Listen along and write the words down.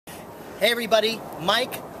Hey everybody,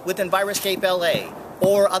 Mike with Enviroscape LA,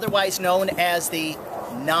 or otherwise known as the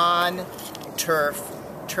non-turf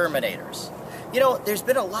terminators. You know, there's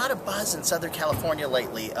been a lot of buzz in Southern California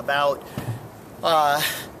lately about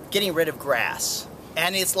getting rid of grass.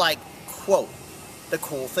 And it's like, quote, the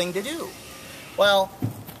cool thing to do. Well,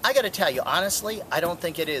 I gotta tell you, honestly, I don't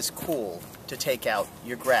think it is cool to take out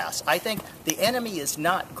your grass. I think the enemy is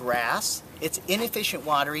not grass, it's inefficient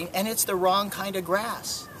watering, and it's the wrong kind of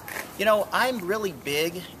grass. You know, I'm really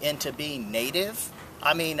big into being native.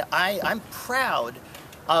 I mean, I'm proud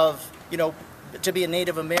of, you know, to be a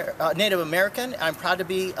Native American. I'm proud to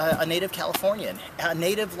be a native Californian, a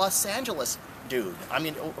native Los Angeles dude. I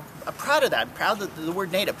mean, I'm proud of that. I'm proud of the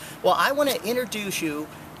word native. Well, I want to introduce you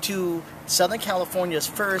to Southern California's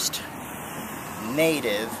first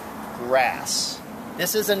native grass.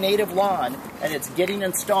 This is a native lawn, and it's getting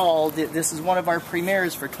installed. This is one of our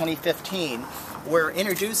premieres for 2015. We're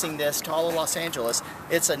introducing this to all of Los Angeles.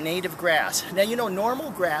 It's a native grass. Now, you know, normal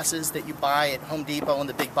grasses that you buy at Home Depot and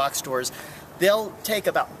the big box stores, they'll take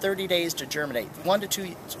about 30 days to germinate, 1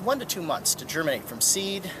 to 2 months to germinate from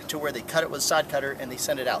seed to where they cut it with a sod cutter and they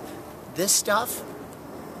send it out. This stuff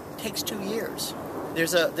takes 2 years.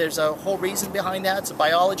 There's a whole reason behind that. It's a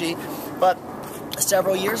biology, but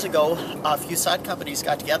several years ago, a few sod companies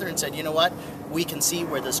got together and said, you know what, we can see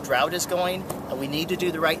where this drought is going, and we need to do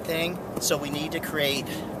the right thing, so we need to create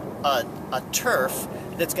a turf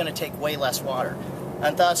that's going to take way less water.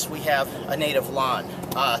 And thus, we have a native lawn.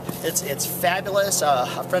 It's fabulous.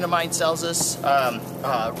 A friend of mine sells this,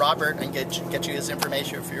 Robert, and get you his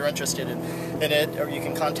information if you're interested in it, or you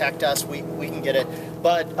can contact us. We can get it.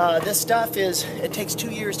 But this stuff it takes 2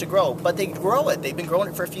 years to grow, but they grow it. They've been growing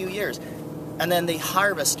it for a few years. And then they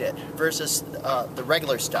harvest it versus the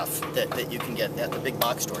regular stuff that you can get at the big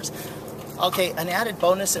box stores. Okay, an added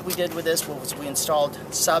bonus that we did with this was we installed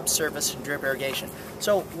subsurface drip irrigation.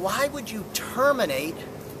 So why would you terminate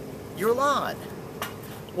your lawn?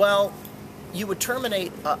 Well, you would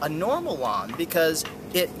terminate a normal lawn because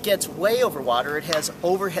it gets way over water. It has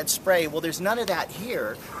overhead spray. Well, there's none of that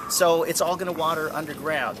here, so it's all going to water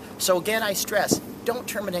underground. So again, I stress, don't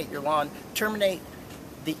terminate your lawn. Terminate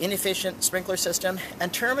the inefficient sprinkler system,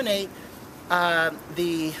 and terminate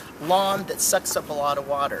the lawn that sucks up a lot of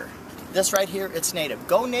water. This right here, it's native.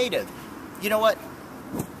 Go native. You know what?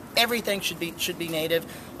 Everything should be native.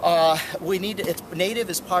 Native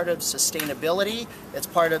is part of sustainability. It's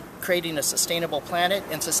part of creating a sustainable planet,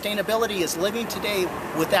 and sustainability is living today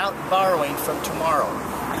without borrowing from tomorrow.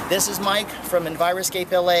 This is Mike from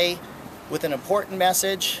Enviroscape LA with an important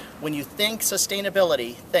message. When you think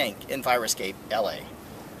sustainability, think Enviroscape LA.